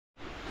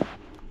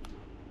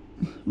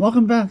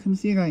Welcome back. Come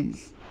see you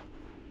guys.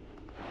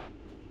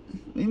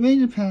 We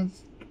made it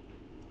past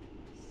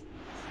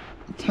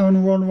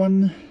Town World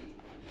 1.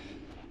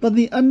 But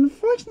the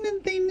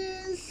unfortunate thing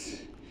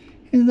is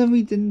that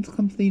we didn't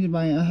complete it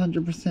by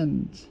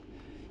 100%.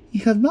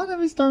 Because not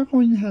every star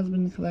coin has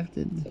been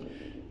collected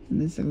in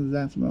this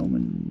exact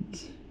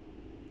moment.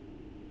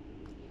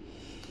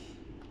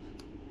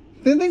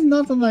 This is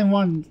not something I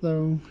want,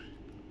 though.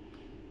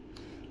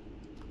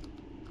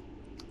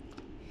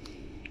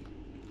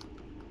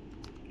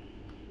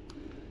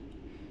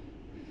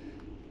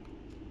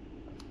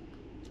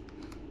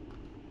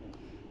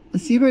 The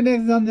secret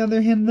eggs, on the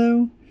other hand,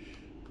 though,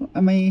 I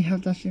may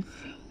have to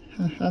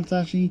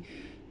actually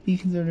be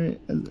considered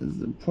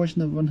as a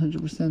portion of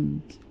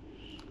 100%.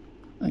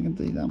 I can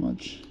tell you that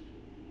much.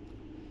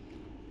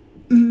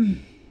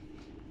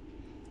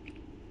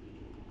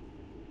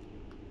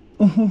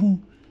 Oh,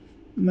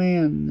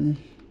 man.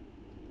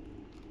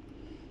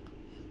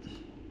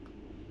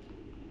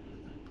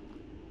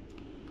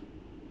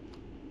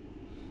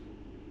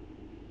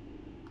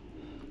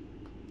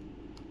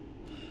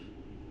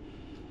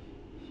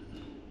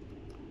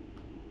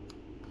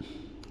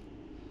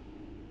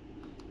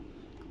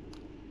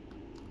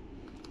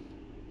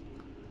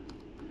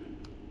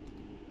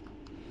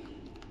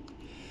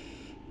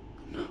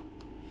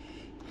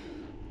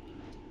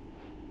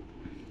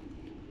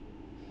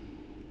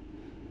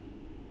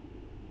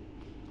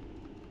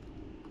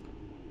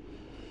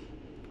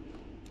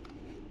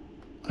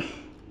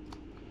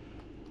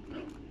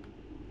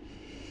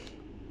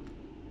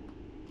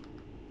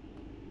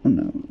 Oh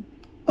no.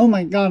 Oh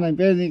my god, I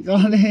barely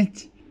got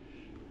it.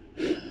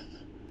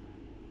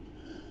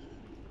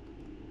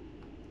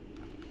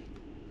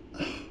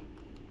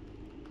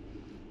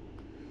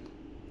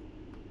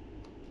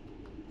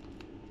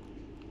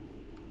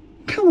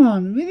 Come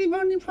on, really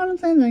running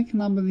products? I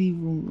cannot believe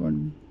we'll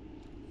run.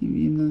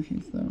 In that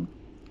case, though.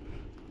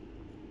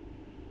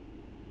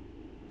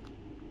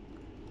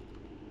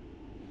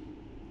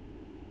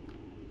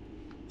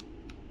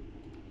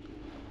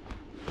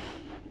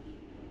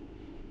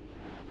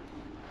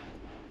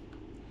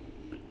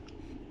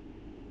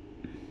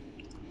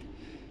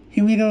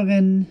 Here we go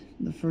again,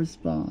 the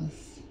first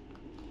boss.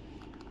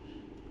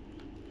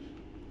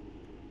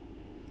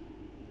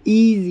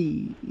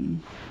 Easy.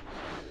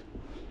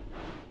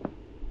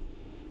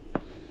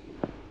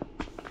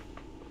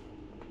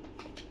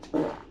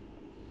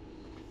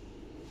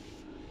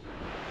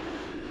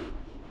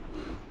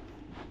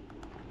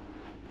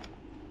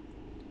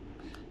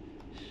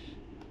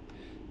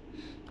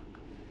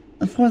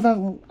 Of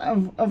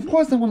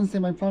course I want to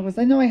save my progress.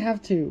 I know I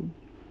have to.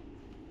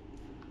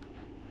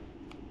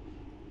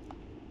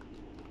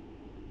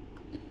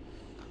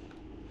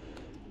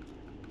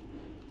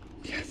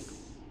 Yes.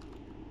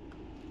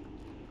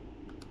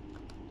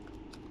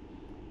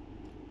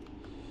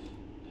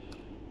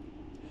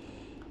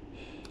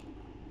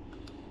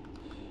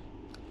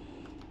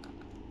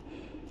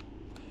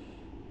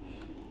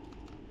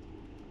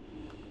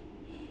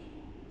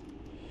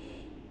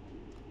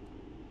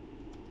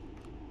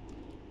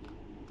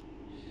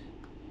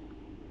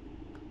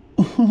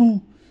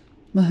 Oh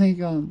my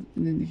god,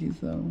 in any case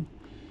though.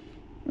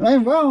 Right,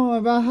 well,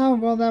 about how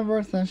well that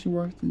works actually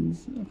worked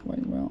is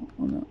quite well.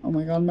 Oh no, oh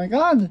my god, my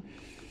god!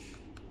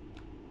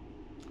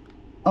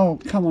 Oh,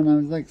 come on, I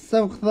was like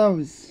so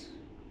close.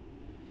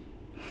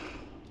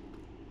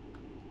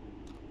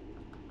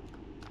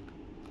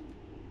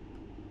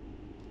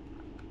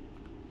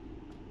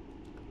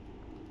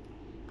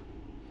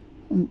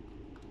 On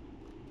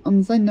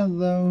the side note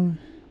though,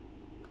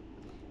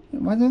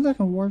 why there's like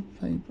a warp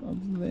pipe up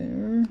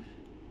there?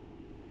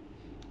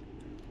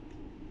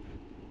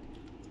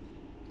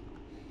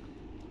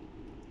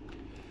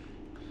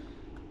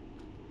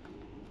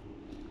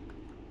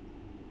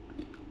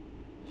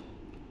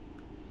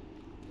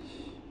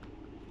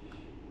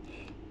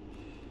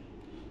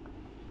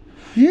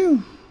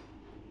 Phew!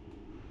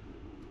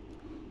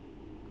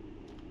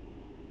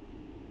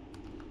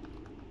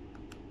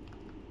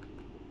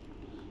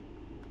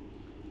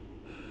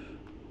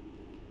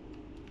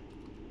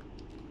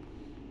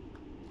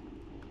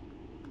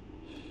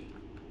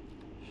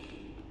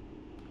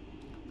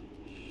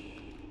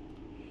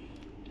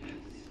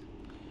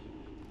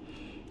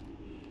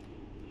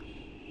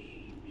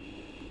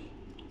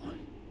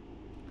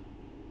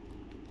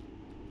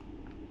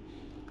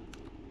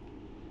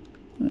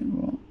 Right,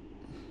 well.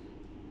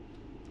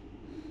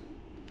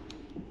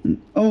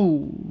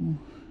 Oh.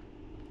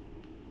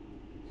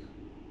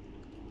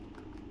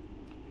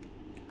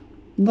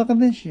 Look at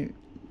this shit.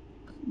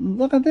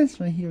 Look at this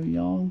right here,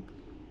 y'all.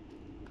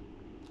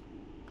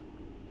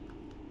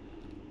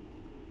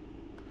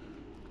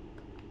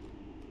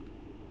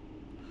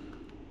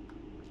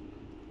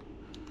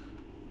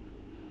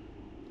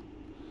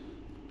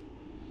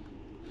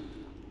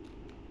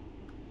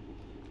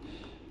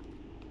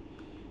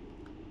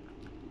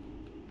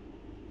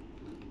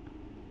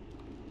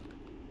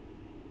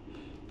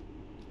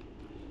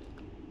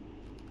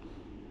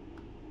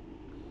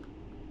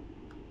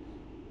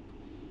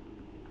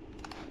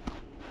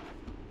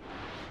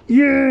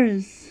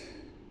 Yes!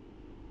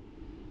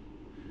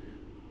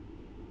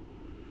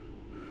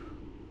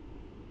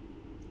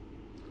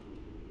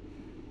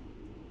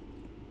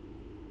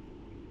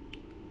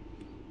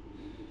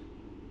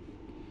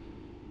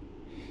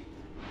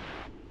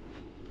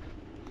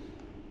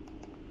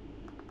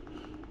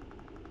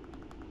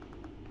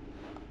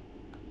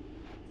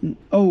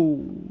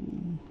 Oh.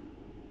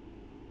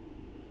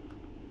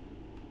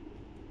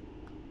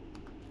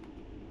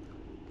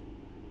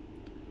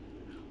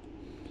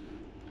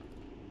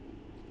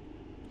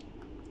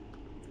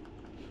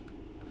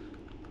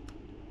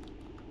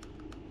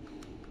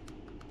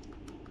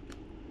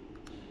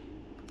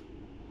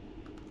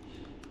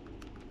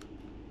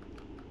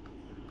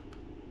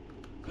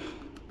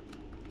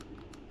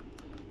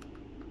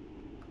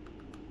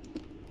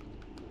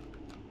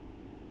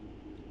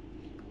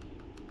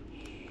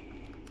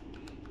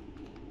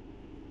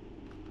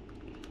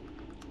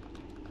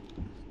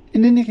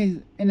 In any case,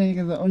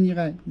 on you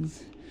guys,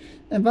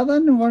 about that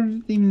underwater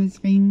theme in this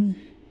game,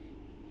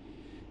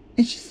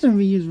 it's just a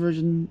reused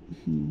version.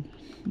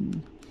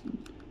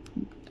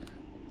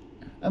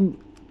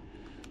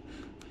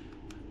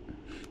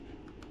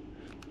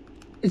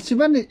 It's too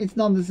bad it's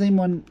not the same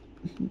one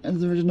as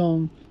the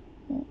original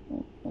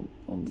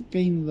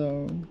game,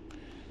 though.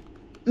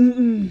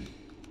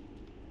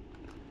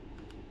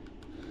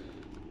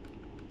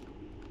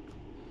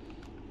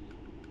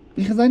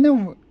 Because I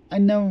know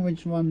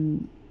which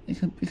one.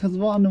 Because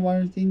of all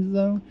underwater themes,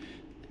 though,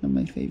 they're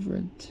my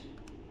favorite.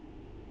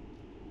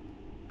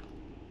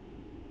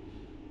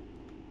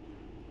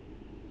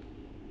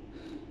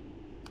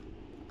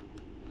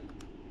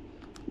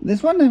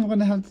 This one I'm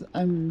gonna have to.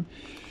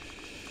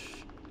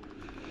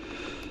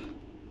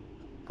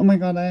 Oh my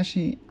god! I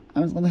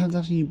was gonna have to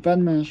actually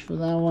button mash for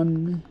that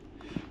one,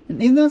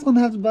 and even though I was gonna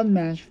have to button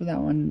mash for that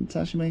one to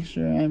actually make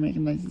sure I make a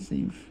nice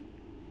save.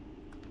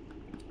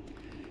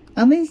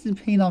 At least it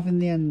paid off in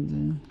the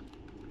end.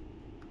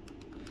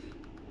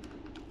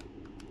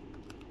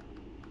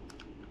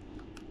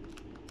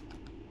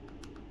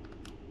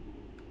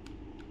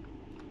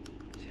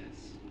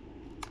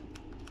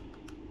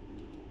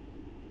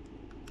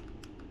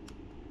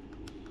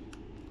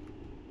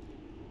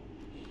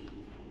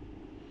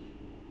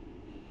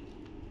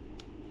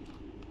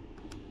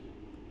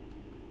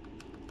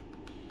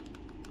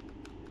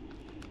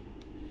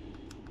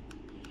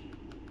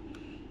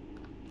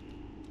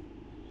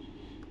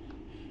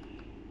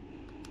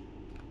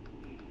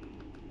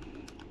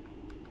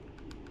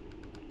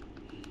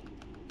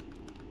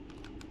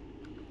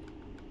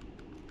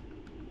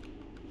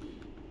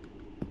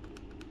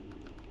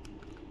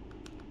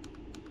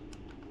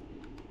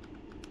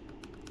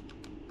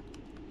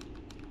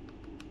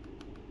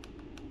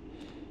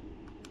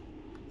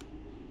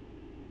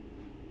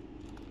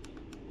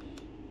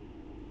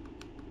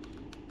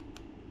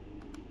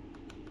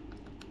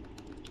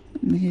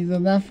 Okay, so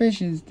that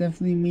fish is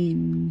definitely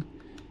mean.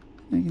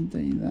 I can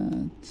tell you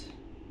that.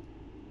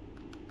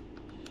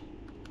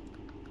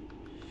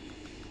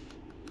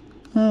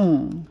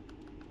 Huh.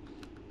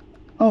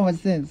 Oh,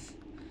 what's this?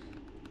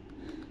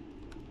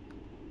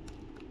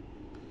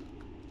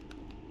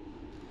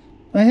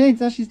 But hey,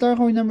 it's actually star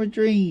coin number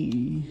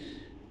 3.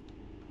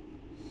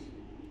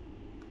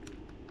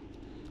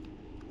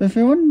 But if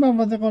you're wondering about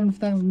whether if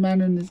that doesn't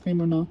matter in this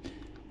game or not.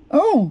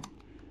 Oh!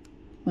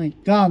 My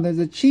god, there's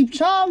a cheap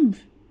chomp!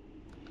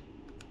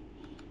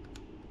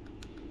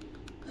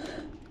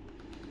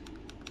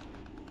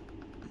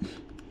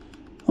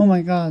 Oh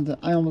my god,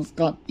 I almost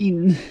got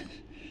eaten.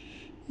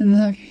 In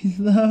that case,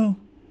 though.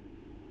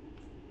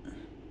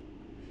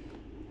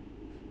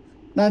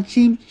 That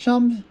cheap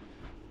chump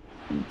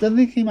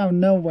definitely came out of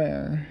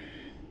nowhere.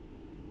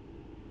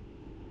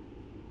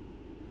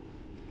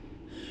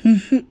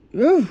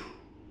 Ooh.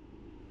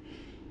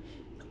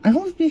 I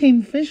almost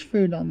became fish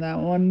food on that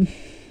one.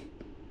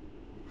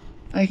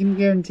 I can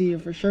guarantee you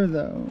for sure,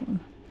 though.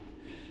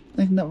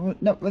 Like, no,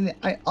 really,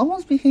 I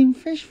almost became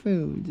fish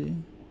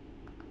food.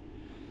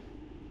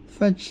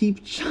 For a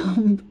cheap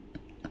chump.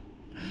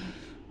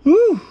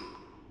 Whew.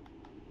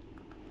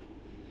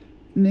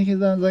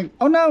 Because I was like,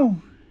 oh no!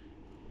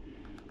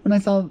 When I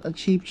saw a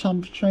cheap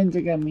chump trying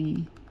to get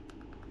me.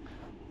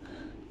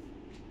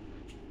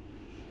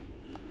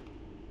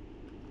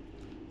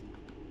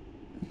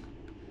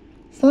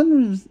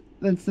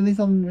 That's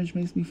something which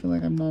makes me feel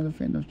like I'm not a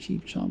fan of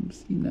cheap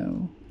chumps, you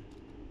know.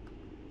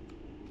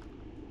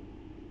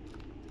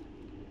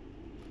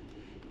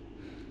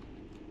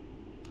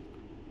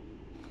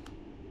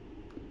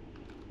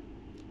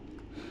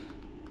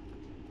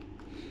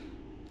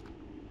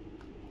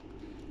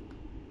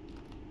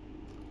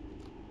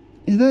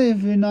 Is that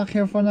if you're not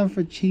careful enough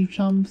for cheap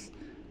chumps,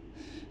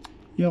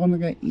 you're gonna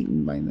get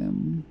eaten by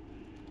them.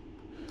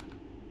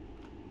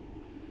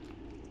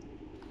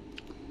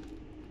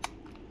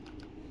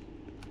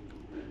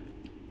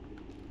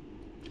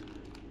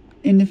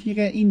 And if you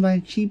get eaten by a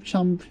cheap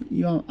chump,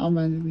 you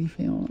automatically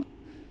fail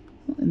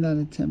in that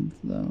attempt,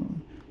 though.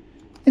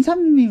 It's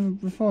happened to me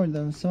before,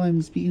 though, so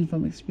I'm speaking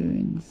from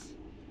experience.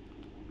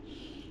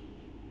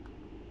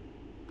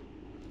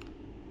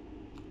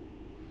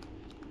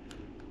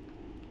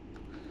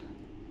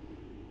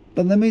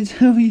 But let me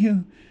tell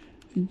you,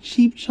 the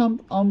cheap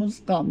chump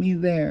almost got me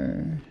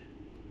there.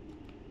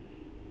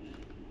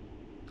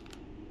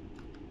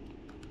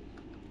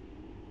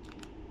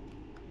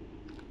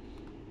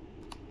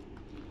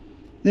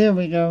 There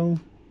we go.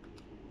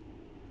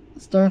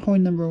 Star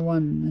coin number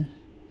 1.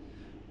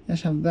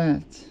 Let's have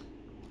that.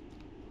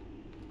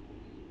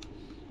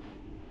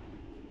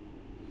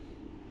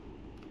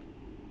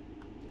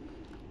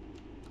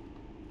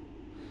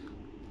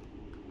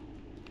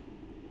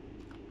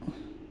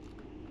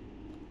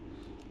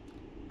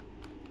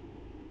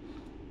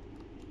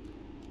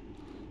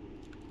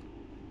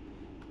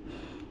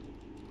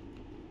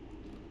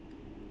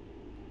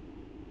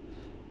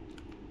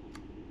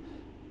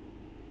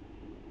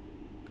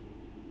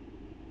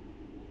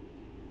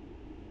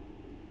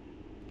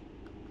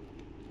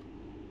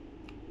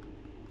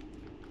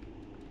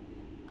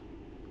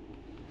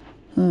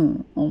 Huh.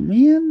 Oh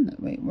man.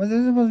 Wait, was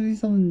there supposed to be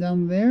something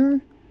down there?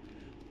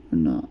 Or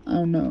not? I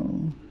don't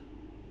know.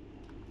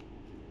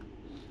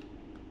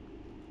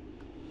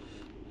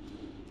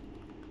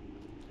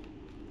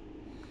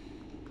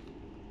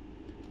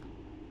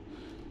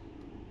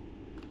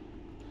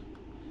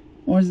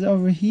 Or is it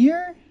over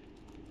here?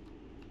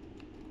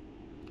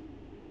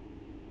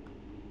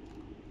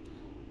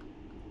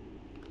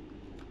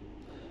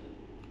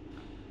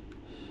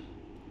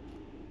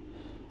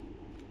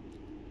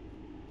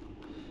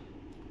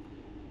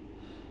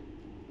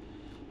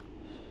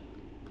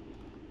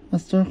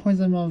 Star coins,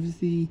 I'm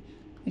obviously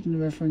making a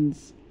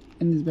reference,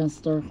 and there's about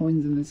star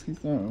coins in this case,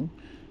 so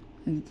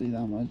I can say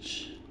that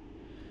much.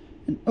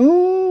 And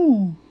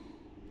oh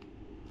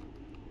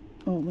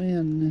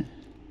man.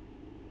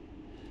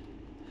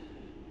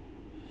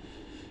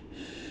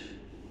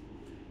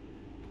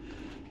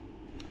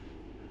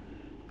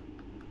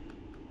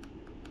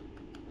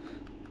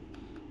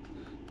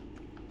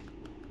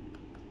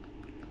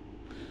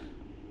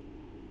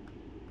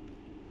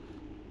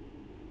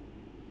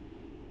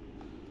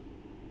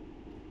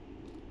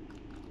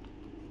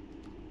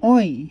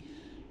 Oi!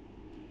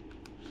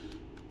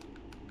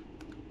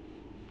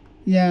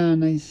 Yeah,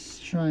 nice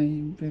try,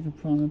 big a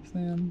piranha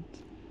plant.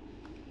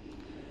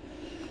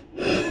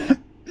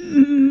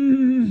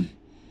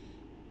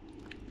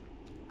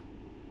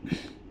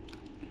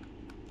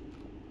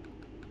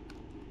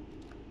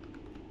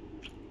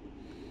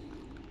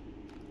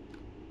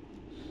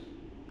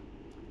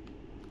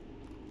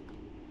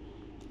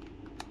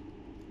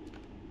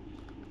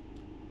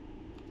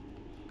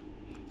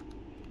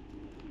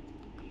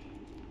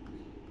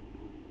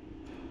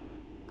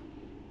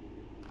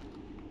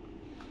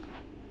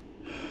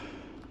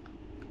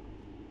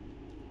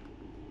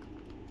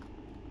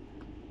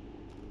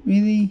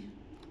 Really?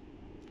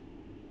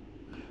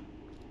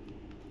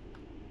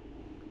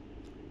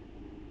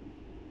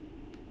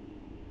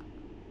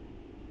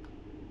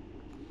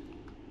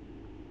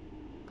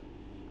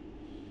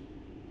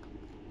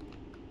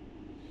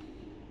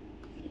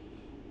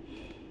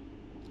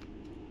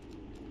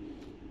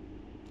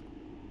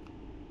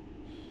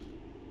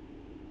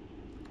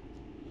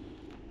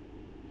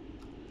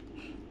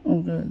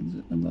 Oh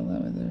good, about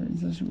that right there.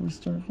 It's actually where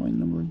star coin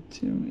number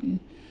 2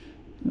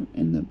 it'll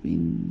end up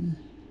being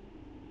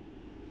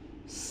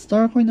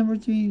star coin number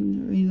 3.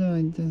 You know,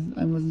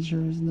 I wasn't sure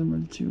it was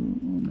number 2 or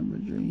number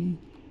 3.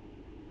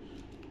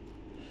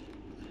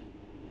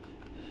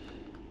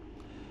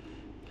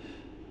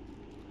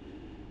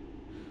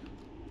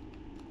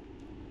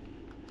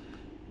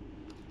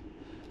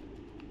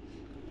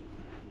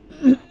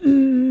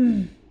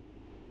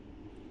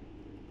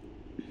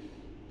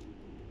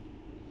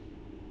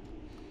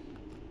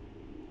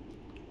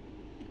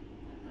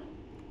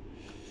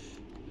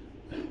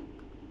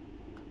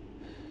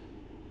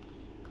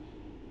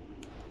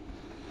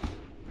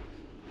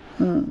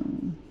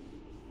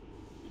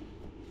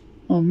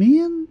 Oh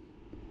man.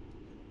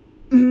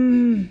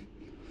 In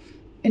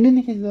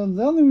any case, though,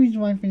 the only reason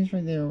why I finished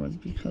right there was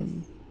because,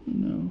 you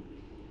know.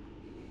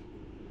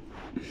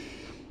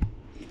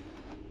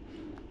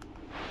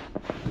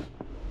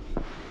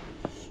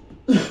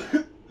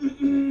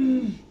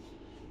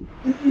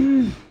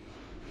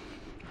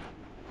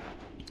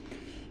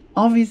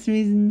 Obvious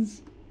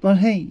reasons, but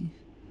hey,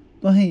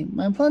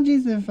 my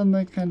apologies if I'm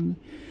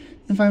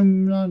if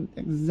I'm not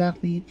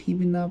exactly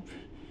keeping up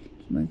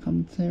to my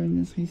commentary in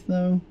this case,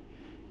 though.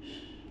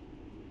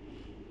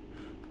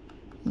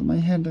 My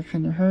head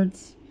kind of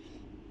hurts.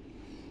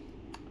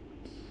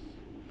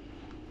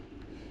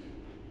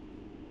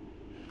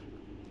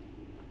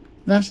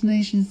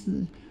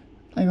 Vaccinations,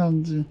 I got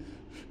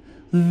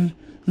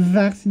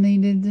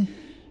vaccinated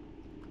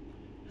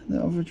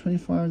over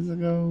 24 hours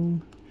ago,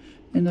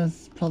 and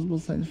that's possible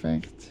side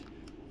effect.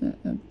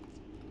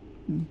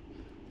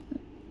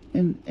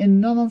 And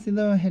not honestly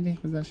though, a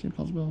headache was actually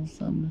possible.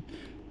 Some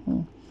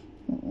all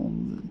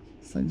the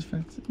side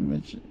effects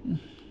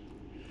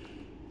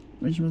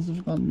which must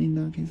have gotten me in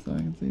that case, so I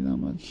can say that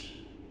much.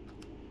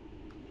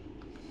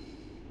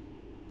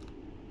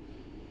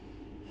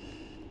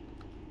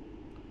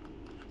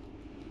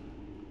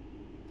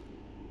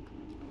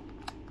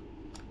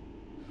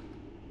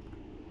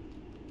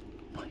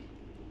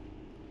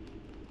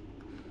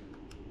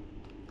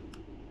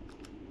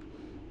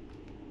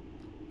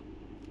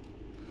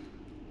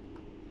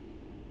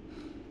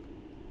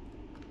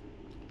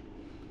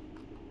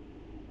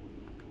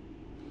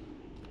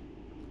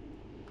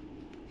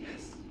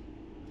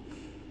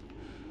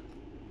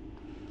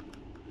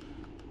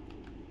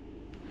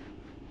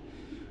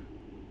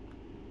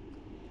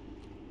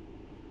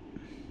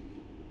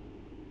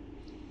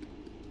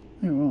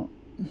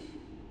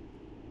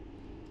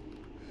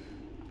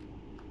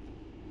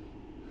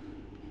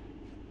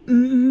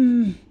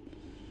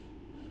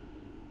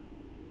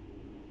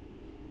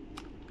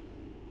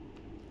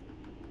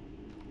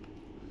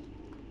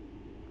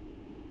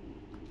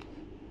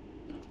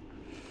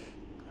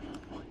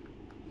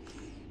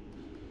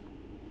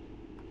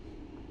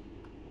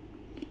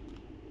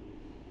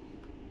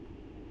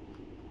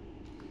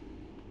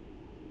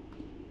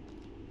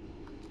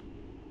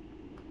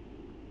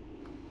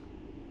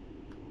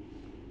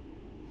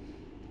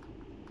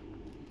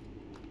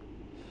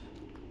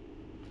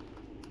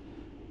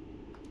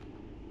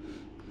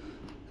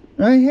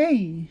 Right,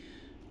 hey.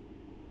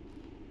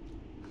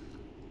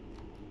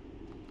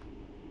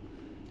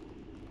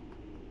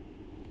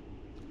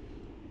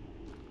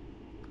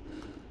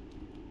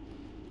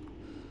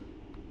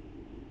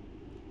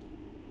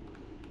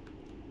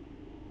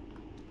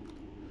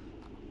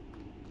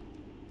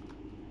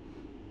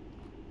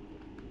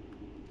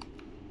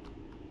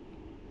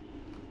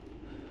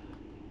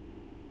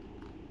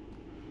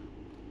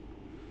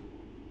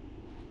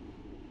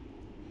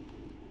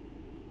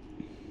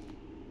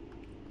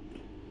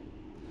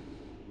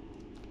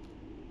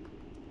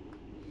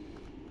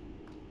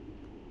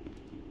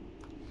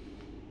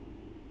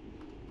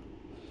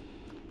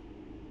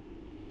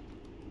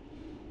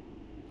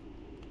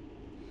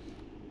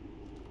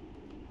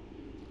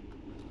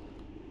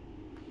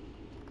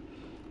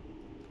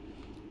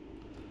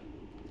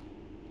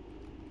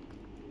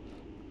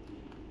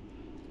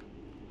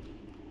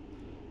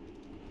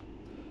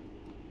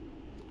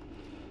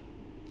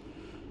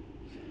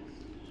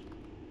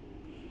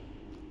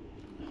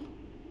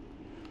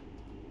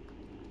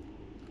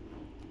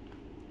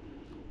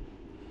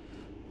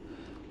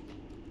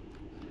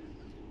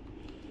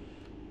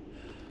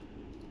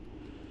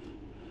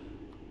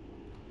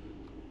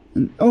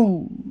 And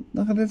oh,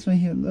 look at this right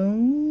here,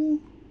 though.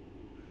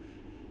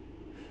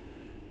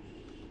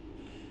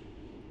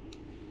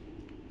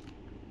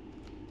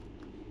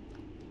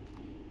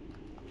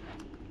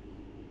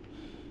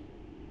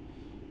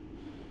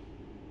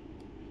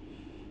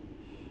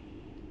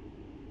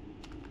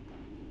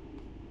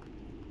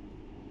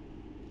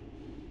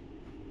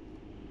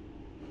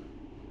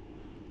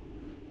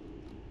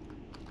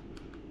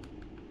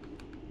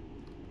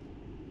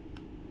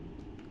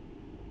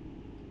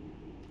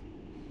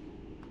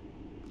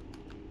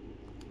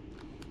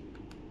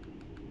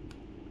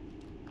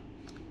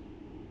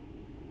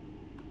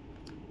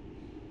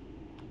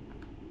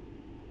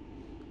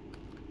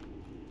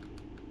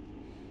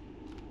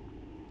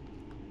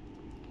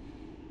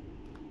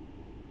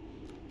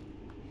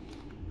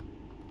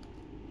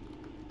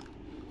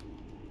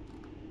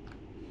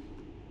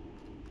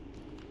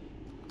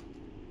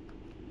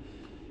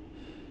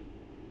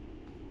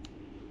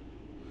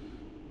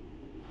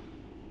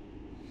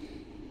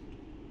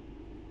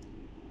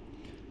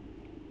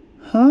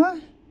 Huh?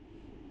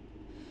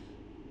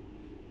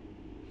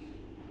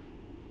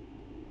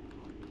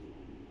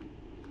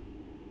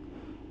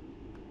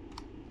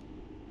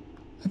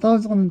 I thought it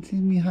was going to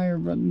take me higher,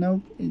 but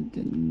nope, it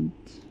didn't.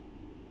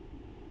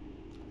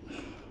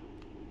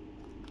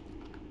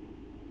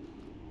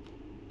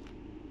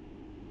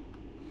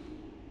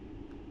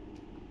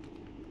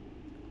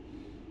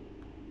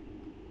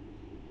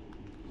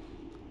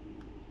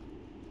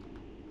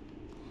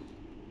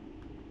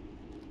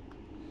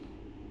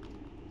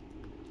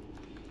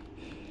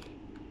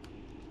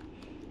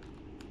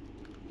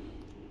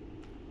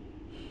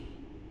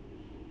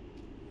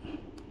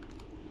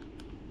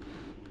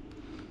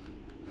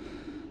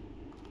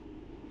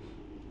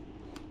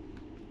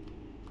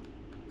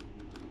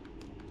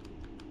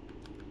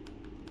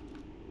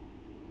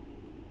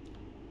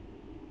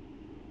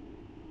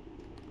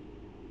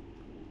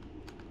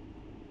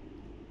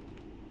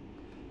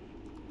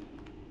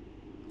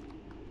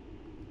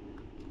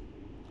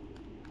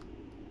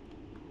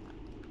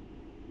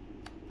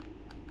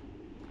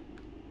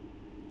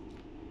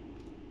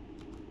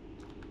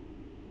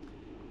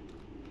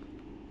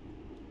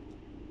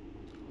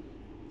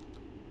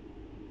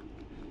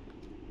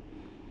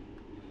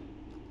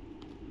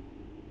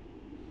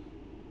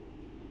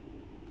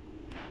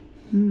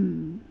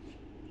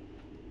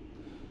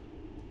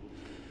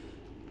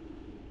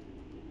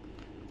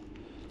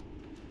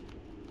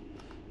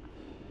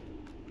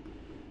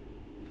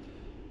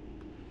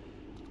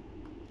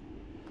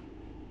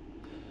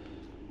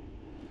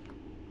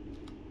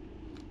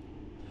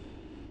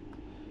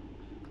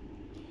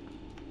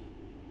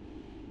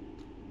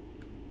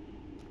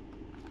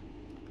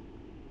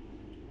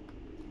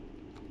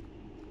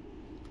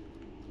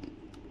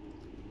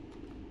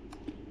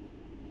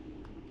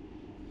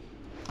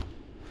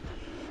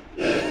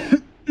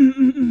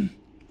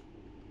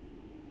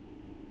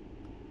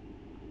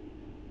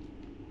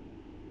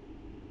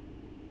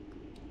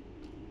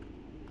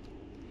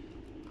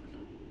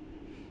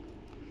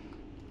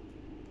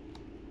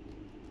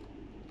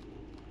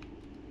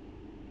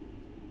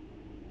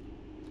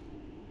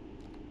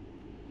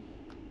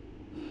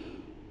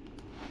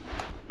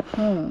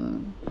 Huh.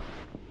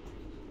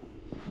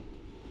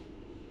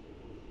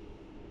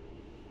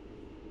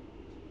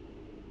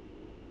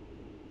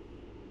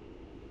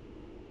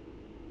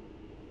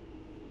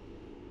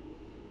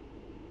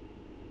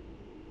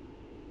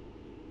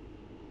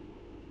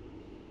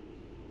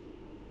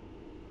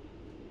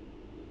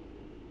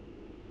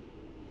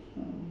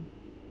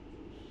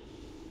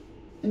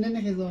 And then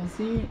I guess I'll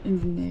see you in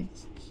the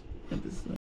next episode.